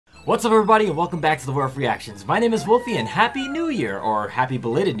What's up everybody and welcome back to the Werewoof Reactions. My name is Wolfie and Happy New Year, or Happy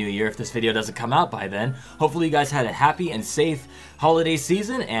Belated New Year if this video doesn't come out by then. Hopefully you guys had a happy and safe holiday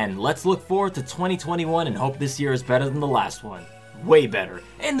season, and let's look forward to 2021 and hope this year is better than the last one. Way better.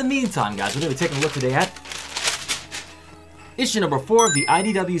 In the meantime guys, we're going to be taking a look today at issue number 4 of the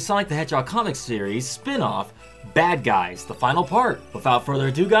IDW Sonic the Hedgehog comic series spin-off, Bad Guys, the final part. Without further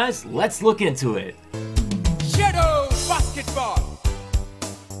ado guys, let's look into it. Shadow Basketball!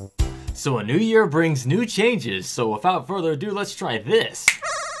 So a new year brings new changes, so without further ado, let's try this.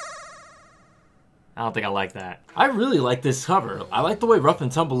 I don't think I like that. I really like this cover. I like the way Rough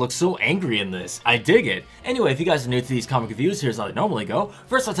and Tumble looks so angry in this. I dig it. Anyway, if you guys are new to these comic reviews, here's how they normally go.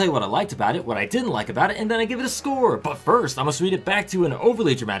 First, I'll tell you what I liked about it, what I didn't like about it, and then I give it a score. But first, I must read it back to you in an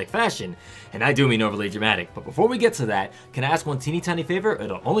overly dramatic fashion. And I do mean overly dramatic. But before we get to that, can I ask one teeny tiny favor?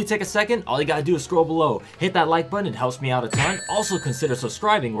 It'll only take a second. All you gotta do is scroll below. Hit that like button, it helps me out a ton. Also consider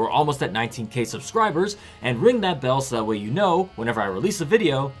subscribing. We're almost at 19K subscribers. And ring that bell so that way you know, whenever I release a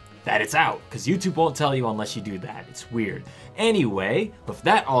video, that it's out, because YouTube won't tell you unless you do that. It's weird. Anyway, with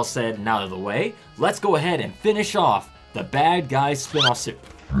that all said and out of the way, let's go ahead and finish off the Bad Guys spin-off series.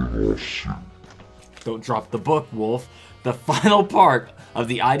 Don't drop the book, Wolf. The final part of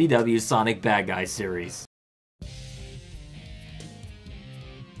the IDW Sonic Bad Guys series.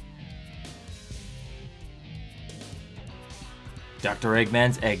 Dr.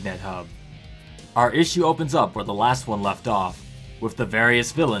 Eggman's Eggnet Hub. Our issue opens up where the last one left off, with the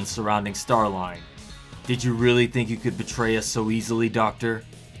various villains surrounding Starline. Did you really think you could betray us so easily, Doctor?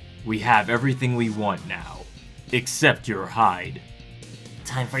 We have everything we want now, except your hide.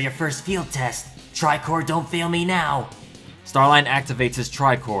 Time for your first field test. Tricore, don't fail me now. Starline activates his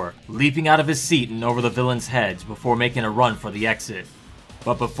Tricore, leaping out of his seat and over the villains' heads before making a run for the exit.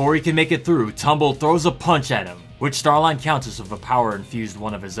 But before he can make it through, Tumble throws a punch at him, which Starline counters with a power-infused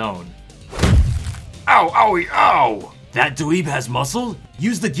one of his own. Ow, owie, ow! That dweeb has muscle?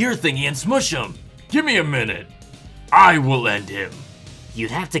 Use the gear thingy and smush him! Give me a minute! I will end him! You'd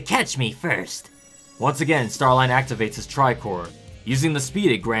have to catch me first. Once again, Starline activates his Tricore, using the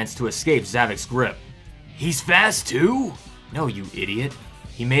speed it grants to escape Zavic's grip. He's fast too? No, you idiot.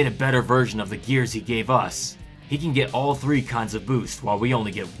 He made a better version of the gears he gave us. He can get all 3 kinds of boost, while we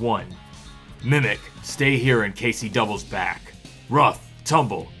only get 1. Mimic, stay here in case he doubles back. Rough,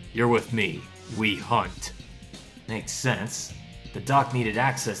 Tumble, you're with me. We hunt. Makes sense. The Doc needed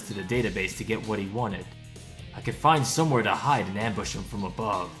access to the database to get what he wanted. I could find somewhere to hide and ambush him from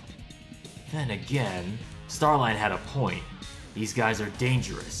above. Then again, Starline had a point. These guys are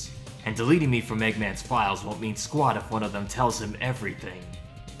dangerous, and deleting me from Eggman's files won't mean squat if one of them tells him everything.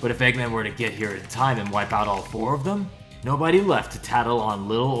 But if Eggman were to get here in time and wipe out all 4 of them, nobody left to tattle on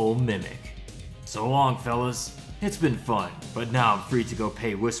little old Mimic. So long, fellas. It's been fun, but now I'm free to go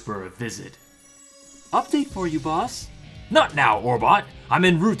pay Whisperer a visit. Update for you, boss. Not now, Orbot! I'm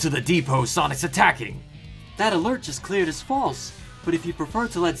en route to the depot Sonic's attacking! That alert just cleared as false, but if you prefer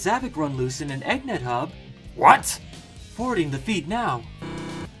to let Zavic run loose in an Eggnet Hub... What? Forwarding the feed now.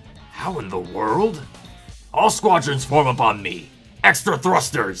 How in the world? All squadrons form up on me! Extra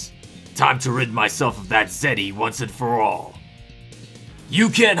thrusters! Time to rid myself of that Zeddy once and for all. You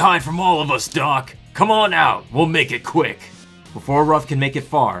can't hide from all of us, Doc! Come on out, we'll make it quick! Before Ruff can make it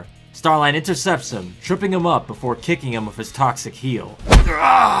far, Starline intercepts him, tripping him up before kicking him with his toxic heel.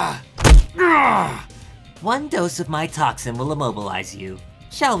 1 dose of my toxin will immobilize you.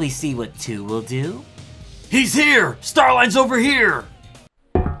 Shall we see what 2 will do? He's here! Starline's over here!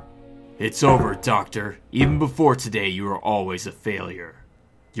 It's over, Doctor. Even before today, you were always a failure.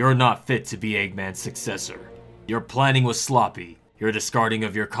 You're not fit to be Eggman's successor. Your planning was sloppy. Your discarding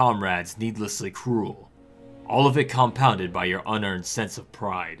of your comrades needlessly cruel. All of it compounded by your unearned sense of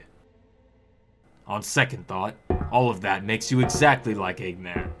pride. On second thought, all of that makes you exactly like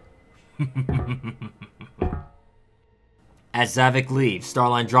Eggman. As Zavic leaves,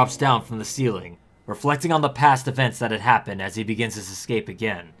 Starline drops down from the ceiling, reflecting on the past events that had happened as he begins his escape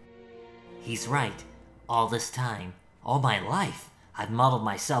again. He's right. All this time, all my life, I've modeled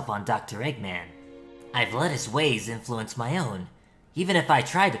myself on Dr. Eggman. I've let his ways influence my own. Even if I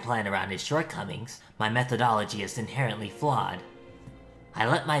try to plan around his shortcomings, my methodology is inherently flawed. I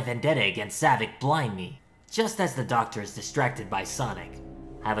let my vendetta against Zavic blind me, just as the Doctor is distracted by Sonic.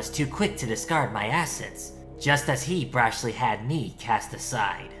 I was too quick to discard my assets, just as he brashly had me cast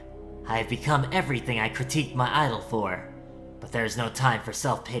aside. I have become everything I critiqued my idol for, but there is no time for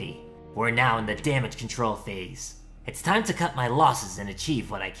self-pity. We're now in the damage control phase. It's time to cut my losses and achieve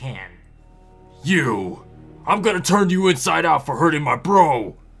what I can. You! I'm gonna turn you inside out for hurting my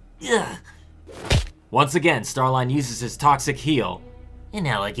bro! Ugh. Once again, Starline uses his toxic heel,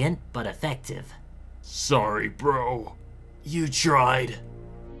 Inelegant, but effective. Sorry, bro. You tried.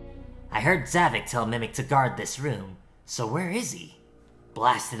 I heard Zavik tell Mimic to guard this room, so where is he?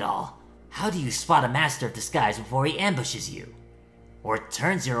 Blast it all. How do you spot a master of disguise before he ambushes you? Or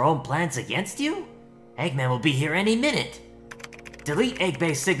turns your own plans against you? Eggman will be here any minute. Delete Egg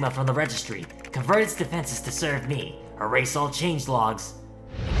Base Sigma from the registry, convert its defenses to serve me, erase all change logs,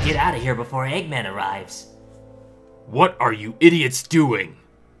 and get out of here before Eggman arrives. What are you idiots doing?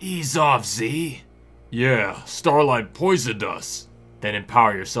 Ease off, Z. Yeah, Starline poisoned us. Then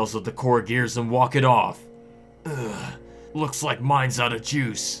empower yourselves with the core gears and walk it off. Ugh, looks like mine's out of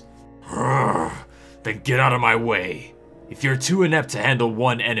juice. Then get out of my way. If you're too inept to handle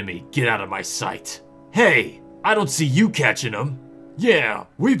one enemy, get out of my sight. Hey, I don't see you catching them. Yeah,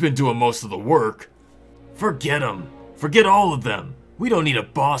 we've been doing most of the work. Forget them. Forget all of them. We don't need a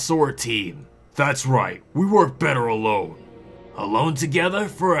boss or a team. That's right, we work better alone. Alone together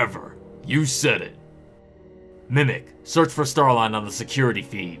forever. You said it. Mimic, search for Starline on the security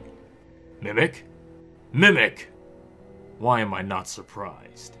feed. Mimic? Mimic! Why am I not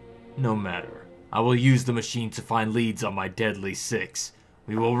surprised? No matter. I will use the machine to find leads on my deadly six.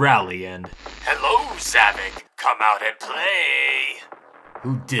 We will rally and... Hello, Zavik! Come out and play!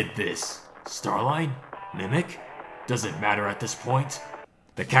 Who did this? Starline? Mimic? Does it matter at this point?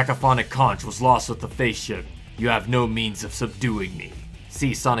 The cacophonic conch was lost with the face ship. You have no means of subduing me.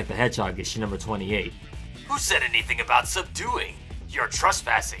 See Sonic the Hedgehog issue number 28. Who said anything about subduing? You're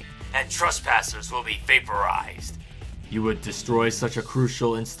trespassing, and trespassers will be vaporized. You would destroy such a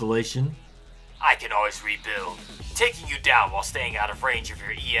crucial installation? I can always rebuild. Taking you down while staying out of range of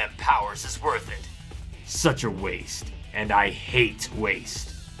your EM powers is worth it. Such a waste, and I hate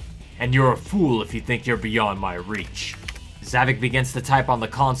waste. And you're a fool if you think you're beyond my reach. Zavik begins to type on the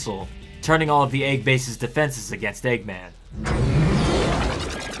console, turning all of the Egg Base's defenses against Eggman.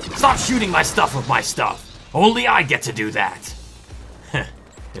 Stop shooting my stuff with my stuff! Only I get to do that!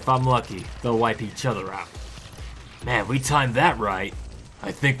 If I'm lucky, they'll wipe each other out. Man, we timed that right.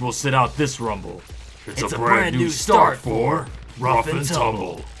 I think we'll sit out this rumble. It's a brand new start for Rough and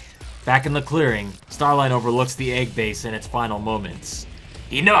Tumble. Back in the clearing, Starline overlooks the Egg Base in its final moments.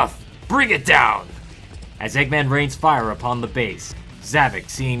 Enough! Bring it down! As Eggman rains fire upon the base, Zavik,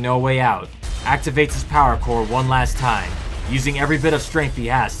 seeing no way out, activates his power core one last time, using every bit of strength he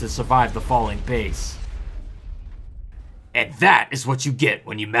has to survive the falling base. And that is what you get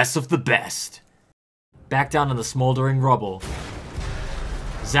when you mess with the best. Back down in the smoldering rubble,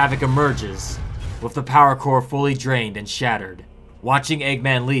 Zavik emerges, with the power core fully drained and shattered, watching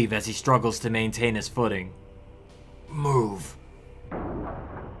Eggman leave as he struggles to maintain his footing. Move.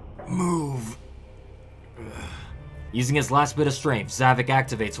 Move. Using his last bit of strength, Zavik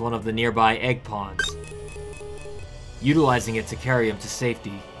activates one of the nearby egg pawns, utilizing it to carry him to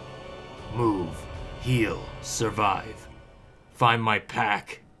safety. Move. Heal. Survive. Find my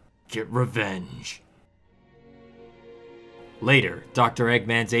pack. Get revenge. Later, Dr.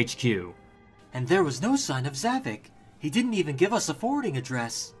 Eggman's HQ. And there was no sign of Zavik. He didn't even give us a forwarding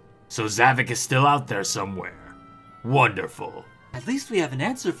address. So Zavik is still out there somewhere. Wonderful. At least we have an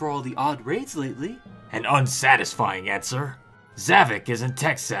answer for all the odd raids lately. An unsatisfying answer. Zavik isn't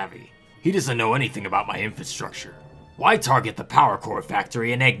tech savvy. He doesn't know anything about my infrastructure. Why target the Power Core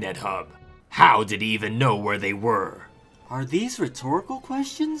factory and Eggnet Hub? How did he even know where they were? Are these rhetorical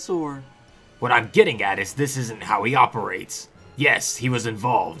questions, or...? What I'm getting at is this isn't how he operates. Yes, he was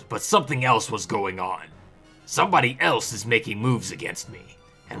involved, but something else was going on. Somebody else is making moves against me.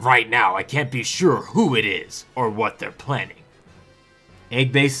 And right now I can't be sure who it is, or what they're planning.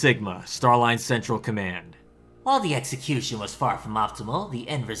 Egg Base Sigma, Starline Central Command. While the execution was far from optimal, the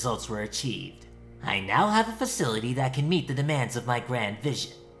end results were achieved. I now have a facility that can meet the demands of my grand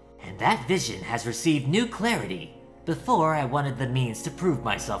vision. And that vision has received new clarity. Before, I wanted the means to prove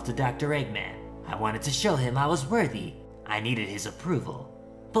myself to Dr. Eggman. I wanted to show him I was worthy. I needed his approval.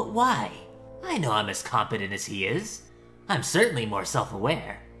 But why? I know I'm as competent as he is. I'm certainly more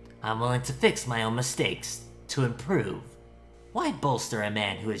self-aware. I'm willing to fix my own mistakes, to improve. Why bolster a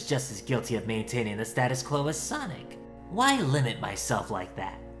man who is just as guilty of maintaining the status quo as Sonic? Why limit myself like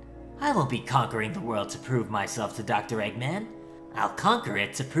that? I won't be conquering the world to prove myself to Dr. Eggman. I'll conquer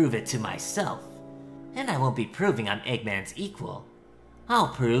it to prove it to myself. And I won't be proving I'm Eggman's equal. I'll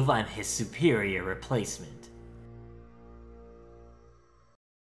prove I'm his superior replacement.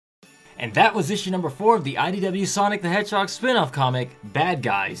 And that was issue number 4 of the IDW Sonic the Hedgehog spin-off comic, Bad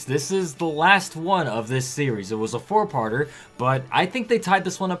Guys. This is the last one of this series. It was a 4-parter, but I think they tied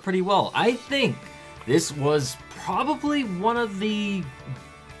this one up pretty well. I think this was probably one of the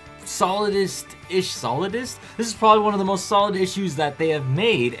solidest. This is probably one of the most solid issues that they have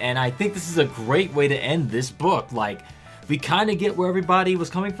made, and I think this is a great way to end this book. Like, we kind of get where everybody was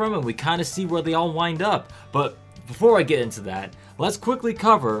coming from, and we kind of see where they all wind up. But before I get into that, let's quickly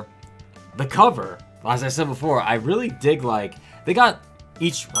cover the cover. As I said before, I really dig, like, they got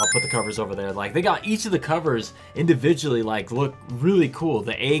each, I'll put the covers over there, like, they got each of the covers individually, like, look really cool.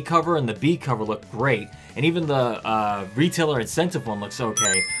 The A cover and the B cover look great, and even the retailer incentive one looks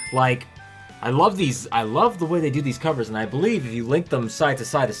okay. Like, I love these, I love the way they do these covers, and I believe if you link them side to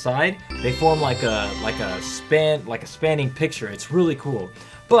side, they form like a spanning picture. It's really cool.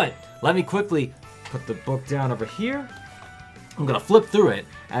 But let me quickly put the book down over here. I'm gonna flip through it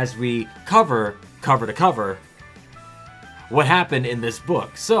as we cover to cover what happened in this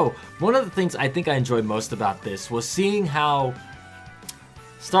book. So one of the things I think I enjoyed most about this was seeing how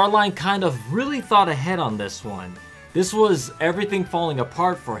Starline kind of really thought ahead on this one. This was everything falling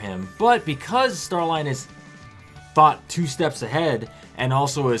apart for him, but because Starline is thought 2 steps ahead and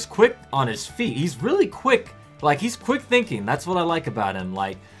also is quick on his feet, he's really quick. Like, he's quick thinking. That's what I like about him.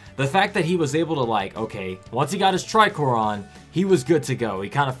 Like, the fact that he was able to, like, okay, once he got his Tricor on, he was good to go. He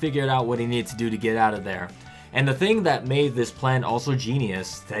kind of figured out what he needed to do to get out of there. And the thing that made this plan also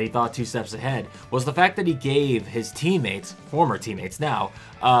genius, that he thought 2 steps ahead, was the fact that he gave his teammates, former teammates now,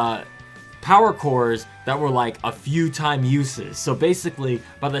 power cores that were like a few time uses. So basically,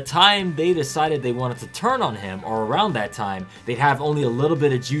 by the time they decided they wanted to turn on him, or around that time, they'd have only a little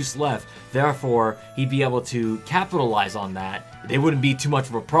bit of juice left. Therefore, he'd be able to capitalize on that. They wouldn't be too much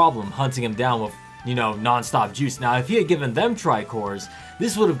of a problem hunting him down with, you know, non-stop juice. Now, if he had given them Tricores,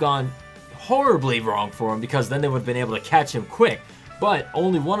 this would have gone horribly wrong for him, because then they would have been able to catch him quick. But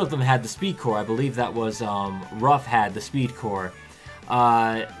only one of them had the speed core. I believe that was Ruff had the speed core.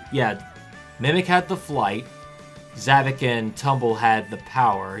 Yeah, Mimic had the flight. Zavik and Tumble had the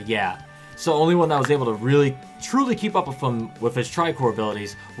power. Yeah. So only one that was able to really truly keep up with him with his Tricore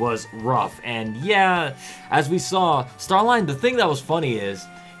abilities was Ruff. And yeah, as we saw, Starline, the thing that was funny is,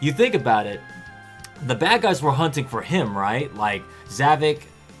 you think about it, the bad guys were hunting for him, right? Like Zavik,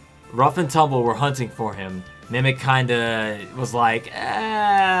 Ruff and Tumble were hunting for him. Mimic kinda was like,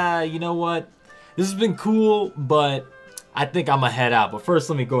 you know what? This has been cool, but I think I'm gonna head out. But first,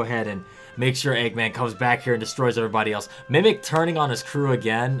 let me go ahead and make sure Eggman comes back here and destroys everybody else. Mimic turning on his crew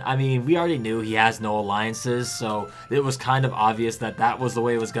again. I mean, we already knew he has no alliances, so it was kind of obvious that that was the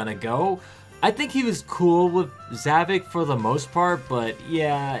way it was gonna go. I think he was cool with Zavik for the most part, but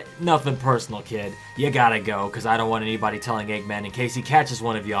yeah, nothing personal, kid. You gotta go, because I don't want anybody telling Eggman in case he catches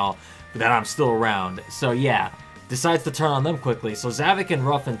one of y'all that I'm still around. So yeah, decides to turn on them quickly. So Zavik and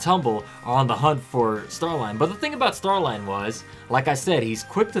Ruff and Tumble are on the hunt for Starline. But the thing about Starline was, like I said, he's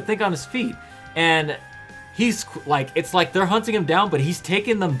quick to think on his feet. And he's like, it's like they're hunting him down, but he's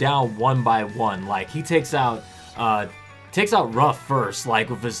taking them down one by one. Like, he takes out Ruff first, like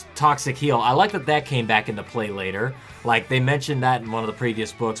with his toxic heal. I like that that came back into play later. Like, they mentioned that in one of the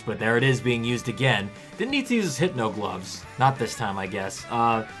previous books, but there it is being used again. Didn't need to use his Hypno Gloves. Not this time, I guess.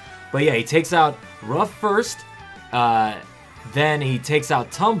 But yeah, he takes out Ruff first. Then he takes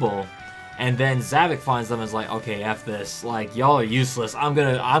out Tumble, and then Zavik finds them and is like, okay, F this, like, y'all are useless, I'm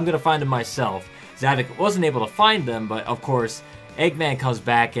gonna find them myself. Zavik wasn't able to find them, but of course, Eggman comes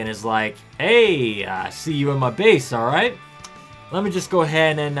back and is like, hey, I see you in my base, alright? Let me just go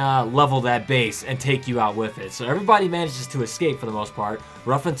ahead and level that base and take you out with it. So everybody manages to escape for the most part.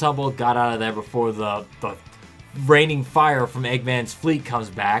 Ruff and Tumble got out of there before the raining fire from Eggman's fleet comes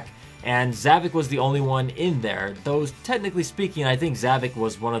back. And Zavik was the only one in there, though technically speaking, I think Zavik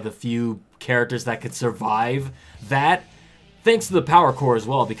was one of the few characters that could survive that, thanks to the power core as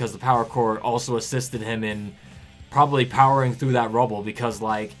well, because the power core also assisted him in probably powering through that rubble, because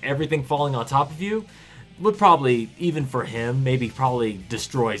like everything falling on top of you would probably, even for him, maybe probably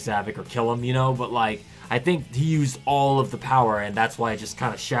destroy Zavik or kill him, you know, but like I think he used all of the power, and that's why it just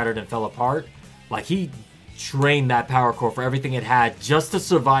kind of shattered and fell apart. Like, he trained that power core for everything it had just to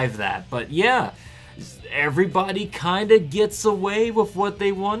survive that. But yeah, everybody kind of gets away with what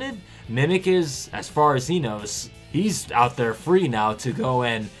they wanted. Mimic is, as far as he knows, he's out there free now to go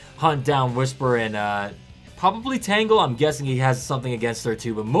and hunt down Whisper and probably Tangle. I'm guessing he has something against her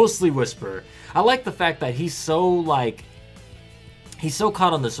too, but mostly Whisper. I like the fact that he's so like, he's so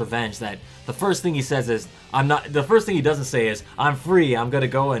caught on this revenge that the first thing he says is, the first thing he doesn't say is, I'm free, I'm gonna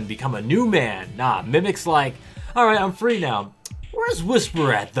go and become a new man. Nah, Mimic's like, alright, I'm free now. Where's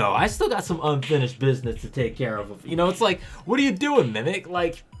Whisper at, though? I still got some unfinished business to take care of. You know, it's like, what are you doing, Mimic?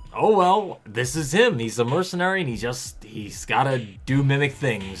 Like, oh well, this is him. He's a mercenary, and he's gotta do Mimic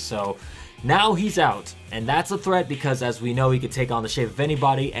things. So Now he's out, and that's a threat because, as we know, he could take on the shape of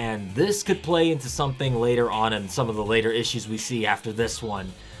anybody, and this could play into something later on in some of the later issues we see after this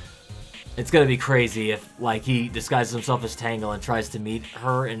one. It's gonna be crazy if, like, he disguises himself as Tangle and tries to meet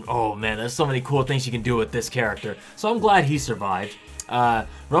her, and oh man, there's so many cool things you can do with this character. So I'm glad he survived.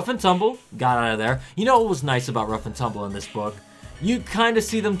 Rough and Tumble got out of there. You know what was nice about Rough and Tumble in this book? You kind of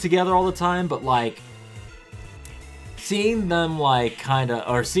see them together all the time, but, like, seeing them, like,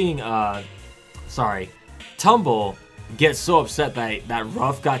 Tumble gets so upset that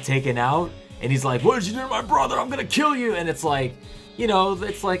Ruff got taken out, and he's like, what did you do to my brother? I'm gonna kill you! And it's like, you know,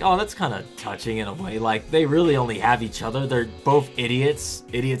 it's like, oh, that's kind of touching in a way. Like, they really only have each other. They're both idiot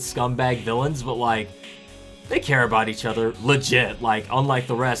scumbag villains, but, like, they care about each other legit. Like, unlike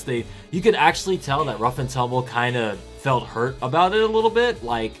the rest, you could actually tell that Rough and Tumble kind of felt hurt about it a little bit.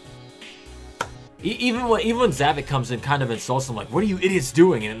 Like, even when Zavik comes in, kind of insults them, like, what are you idiots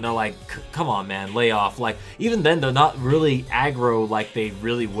doing? And they're like, come on, man, lay off. Like, even then, they're not really aggro like they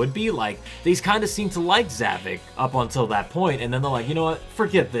really would be. Like, they kind of seem to like Zavik up until that point, and then they're like, you know what,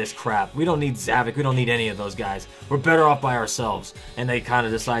 forget this crap. We don't need Zavik, we don't need any of those guys. We're better off by ourselves. And they kind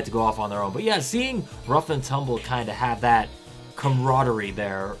of decide to go off on their own. But yeah, seeing Rough and Tumble kind of have that camaraderie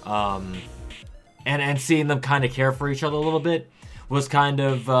there, and seeing them kind of care for each other a little bit, was kind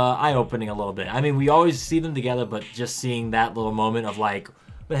of eye-opening a little bit. I mean, we always see them together, but just seeing that little moment of like,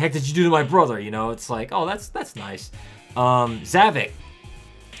 what the heck did you do to my brother? You know, it's like, oh, that's nice. Zavik,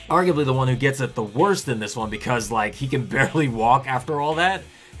 arguably the one who gets it the worst in this one because, like, he can barely walk after all that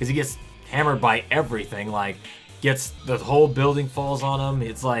because he gets hammered by everything. Like, the whole building falls on him.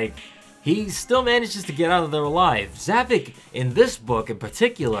 It's like, he still manages to get out of there alive. Zavik, in this book in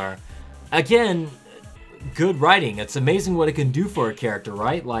particular, again, good writing. It's amazing what it can do for a character,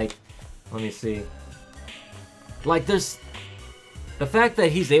 right? Like, let me see. Like, there's the fact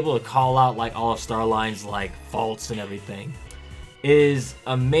that he's able to call out, like, all of Starline's, like, faults and everything is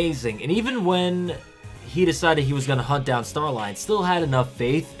amazing. And even when he decided he was going to hunt down Starline, still had enough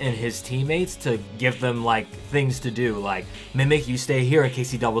faith in his teammates to give them, like, things to do. Like, Mimic, you stay here in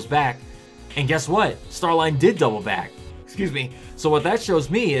case he doubles back. And guess what? Starline did double back. Excuse me. So what that shows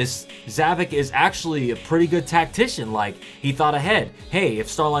me is Zavik is actually a pretty good tactician. Like, he thought ahead. Hey, if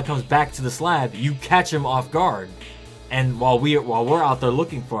Starline comes back to this lab, you catch him off guard. And while we're out there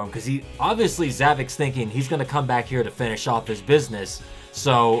looking for him, because obviously Zavik's thinking he's gonna come back here to finish off his business.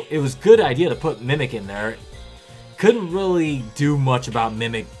 So it was a good idea to put Mimic in there. Couldn't really do much about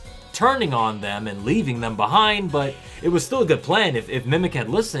Mimic turning on them and leaving them behind, but it was still a good plan. If Mimic had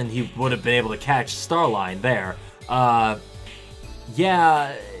listened, he would have been able to catch Starline there.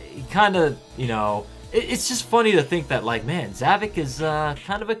 Yeah, kind of, you know, it's just funny to think that, like, man, Zavik is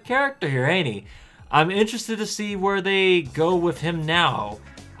kind of a character here, ain't he? I'm interested to see where they go with him now.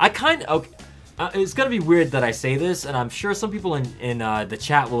 It's gonna be weird that I say this, and I'm sure some people in the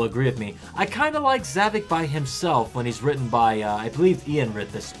chat will agree with me. I kind of like Zavik by himself when he's written by, I believe Ian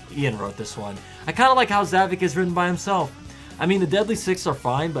wrote this one. I kind of like how Zavik is written by himself. I mean, the Deadly Six are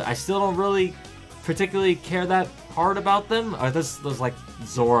fine, but I still don't really particularly care that hard about them. There's like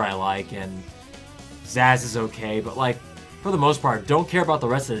Zor I like, and Zaz is okay, but, like, for the most part, don't care about the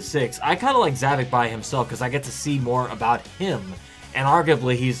rest of the six. I kind of like Zavik by himself because I get to see more about him, and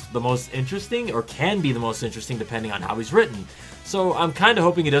arguably he's the most interesting, or can be the most interesting depending on how he's written. So I'm kind of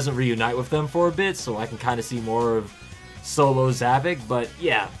hoping he doesn't reunite with them for a bit so I can kind of see more of solo Zavik, but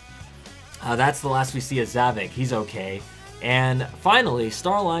yeah. That's the last we see of Zavik. He's okay. And finally,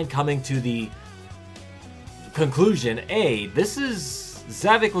 Starline coming to the conclusion,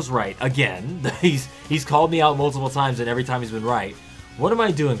 Zavik was right again. He's called me out multiple times, and every time he's been right. What am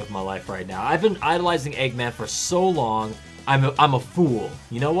I doing with my life right now? I've been idolizing Eggman for so long. I'm a fool.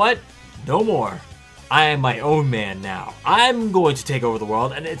 You know what? No more. I am my own man now. I'm going to take over the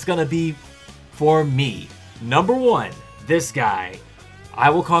world, and it's gonna be for me. Number one, this guy. I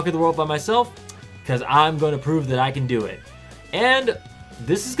will conquer the world by myself because I'm going to prove that I can do it. And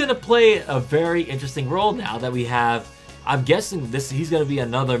this is going to play a very interesting role now that we have, I'm guessing he's going to be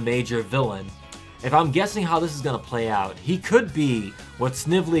another major villain. If I'm guessing how this is going to play out, he could be what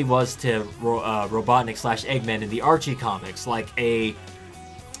Snively was to Robotnik/Eggman in the Archie comics. Like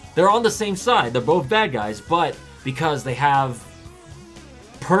they're on the same side, they're both bad guys, but because they have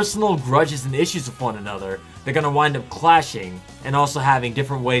personal grudges and issues with one another, they're going to wind up clashing and also having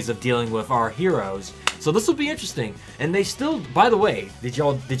different ways of dealing with our heroes. So this will be interesting. And they still, by the way, did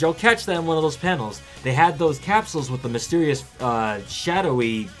y'all catch that in one of those panels? They had those capsules with the mysterious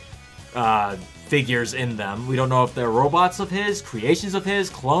shadowy figures in them. We don't know if they're robots of his, creations of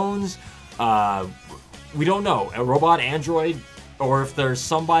his, clones. We don't know. A robot, android, or if there's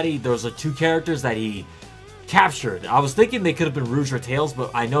somebody, those are two characters that he captured. I was thinking they could have been Rouge or Tails,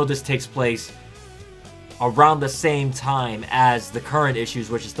 but I know this takes place around the same time as the current issues,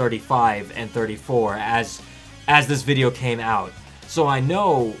 which is 35 and 34, as this video came out. So I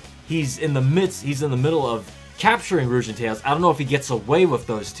know he's in the middle of capturing Rouge and Tails. I don't know if he gets away with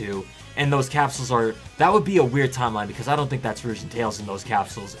those two, and those capsules are, that would be a weird timeline, because I don't think that's Rouge and Tails in those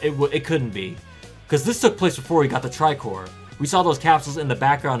capsules. It couldn't be, because this took place before he got the Tricore. We saw those capsules in the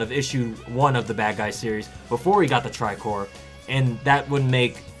background of issue 1 of the Bad Guy series before he got the Tricore, and that would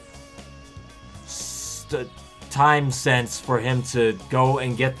make time sense for him to go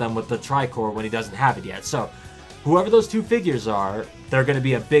and get them with the Tricore when he doesn't have it yet. So whoever those two figures are, they're going to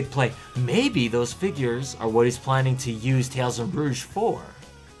be a big play. Maybe those figures are what he's planning to use Tails and Rouge for.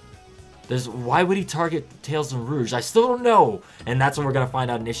 Why would he target Tails and Rouge? I still don't know. And that's what we're going to find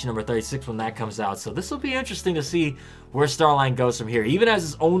out in issue number 36 when that comes out. So this will be interesting to see where Starline goes from here. He even has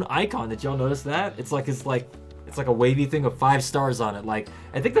his own icon. Did y'all notice that? It's like a wavy thing with 5 stars on it. Like,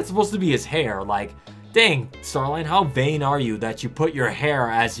 I think that's supposed to be his hair. Like, dang, Starline, how vain are you that you put your hair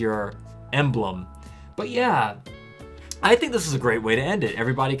as your emblem? But yeah, I think this is a great way to end it.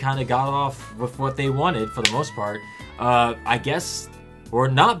 Everybody kind of got off with what they wanted for the most part. I guess we're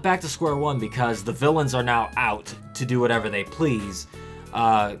not back to square one, because the villains are now out to do whatever they please,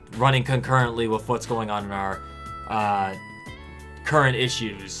 running concurrently with what's going on in our current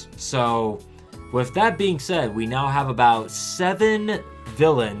issues. So with that being said, we now have about 7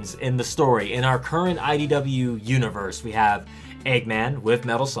 villains in the story. In our current IDW universe, we have Eggman with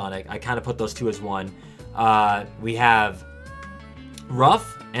Metal Sonic. I kind of put those two as one. We have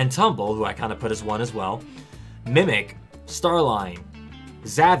Ruff and Tumble, who I kind of put as one as well. Mimic, Starline,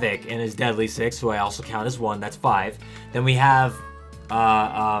 Zavik and his Deadly Six, who I also count as one. That's 5. Then we have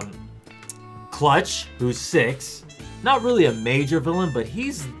Clutch, who's 6. Not really a major villain, but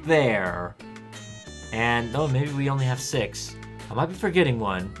he's there. And no, maybe we only have 6. I might be forgetting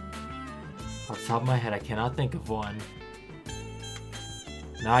one. Off the top of my head, I cannot think of one.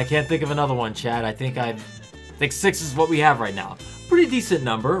 No, I can't think of another one, Chad. I think 6 is what we have right now. Pretty decent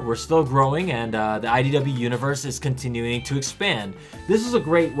number. We're still growing, and the IDW universe is continuing to expand. This is a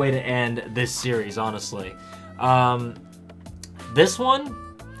great way to end this series, honestly. This one,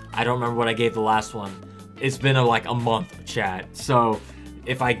 I don't remember what I gave the last one. It's been like a month, Chad. So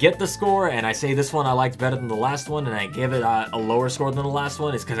if I get the score and I say this one I liked better than the last one, and I give it a lower score than the last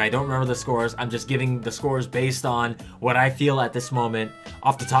one, it's because I don't remember the scores. I'm just giving the scores based on what I feel at this moment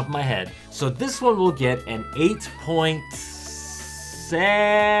off the top of my head. So this one will get an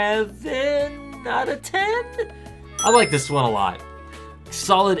 8.7 out of 10. I like this one a lot.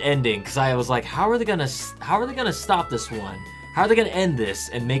 Solid ending, because I was like, how are they gonna stop this one? How are they gonna end this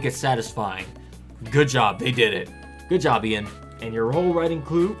and make it satisfying? Good job, they did it. Good job, Ian. And your whole writing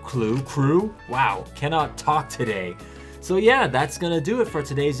crew, wow, cannot talk today. So yeah, that's gonna do it for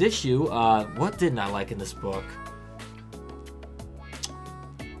today's issue. What didn't I like in this book?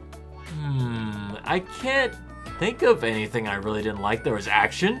 I can't think of anything I really didn't like. There was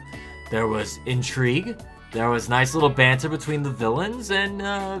action, there was intrigue, there was nice little banter between the villains, and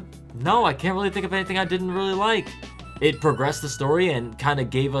no, I can't really think of anything I didn't really like. It progressed the story and kind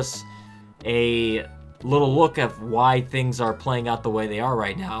of gave us a little look at why things are playing out the way they are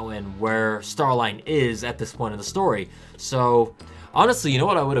right now and where Starline is at this point in the story. So honestly, you know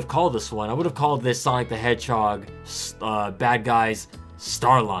what I would have called this one? I would have called this Sonic the Hedgehog Bad Guys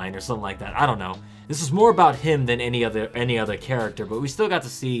Starline or something like that. I don't know. This is more about him than any other character, but we still got to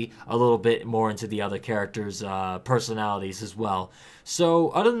see a little bit more into the other characters' personalities as well. So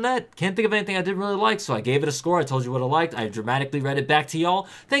other than that, can't think of anything I didn't really like, so I gave it a score. I told you what I liked. I dramatically read it back to y'all.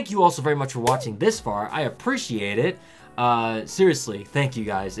 Thank you all so very much for watching this far. I appreciate it. Seriously, thank you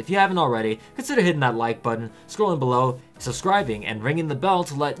guys. If you haven't already, consider hitting that like button, scrolling below, subscribing, and ringing the bell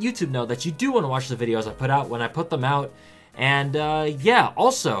to let YouTube know that you do want to watch the videos I put out when I put them out. And yeah,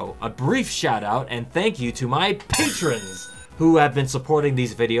 also a brief shout out and thank you to my patrons who have been supporting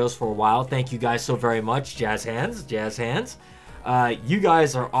these videos for a while. Thank you guys so very much. Jazz hands. You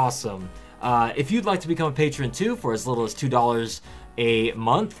guys are awesome. If you'd like to become a patron too, for as little as $2 a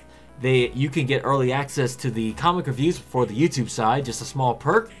month, you can get early access to the comic reviews for the YouTube side, just a small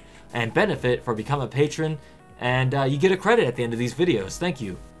perk and benefit for becoming a patron, and you get a credit at the end of these videos. Thank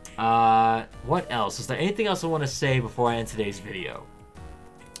you. What else? Is there anything else I want to say before I end today's video?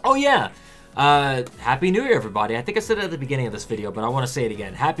 Oh yeah! Happy New Year, everybody. I think I said it at the beginning of this video, but I want to say it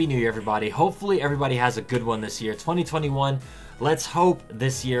again. Happy New Year, everybody. Hopefully everybody has a good one this year. 2021. Let's hope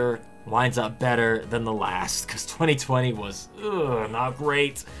this year winds up better than the last, because 2020 was not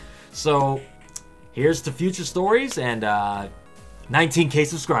great. So here's to future stories, and 19K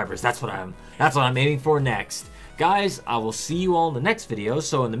subscribers. That's what I'm aiming for next. Guys, I will see you all in the next video.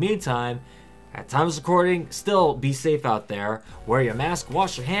 So in the meantime, at time of recording, still be safe out there. Wear your mask,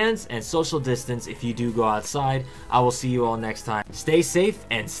 wash your hands, and social distance if you do go outside. I will see you all next time. Stay safe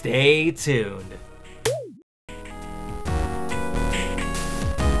and stay tuned.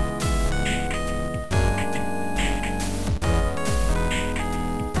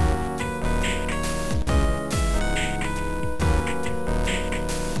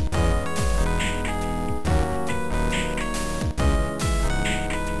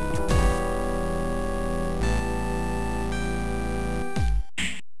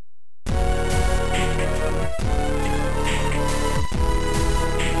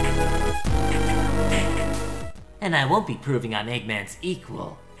 And I won't be proving I'm Eggman's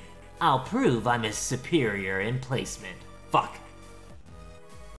equal. I'll prove I'm his superior in placement. Fuck.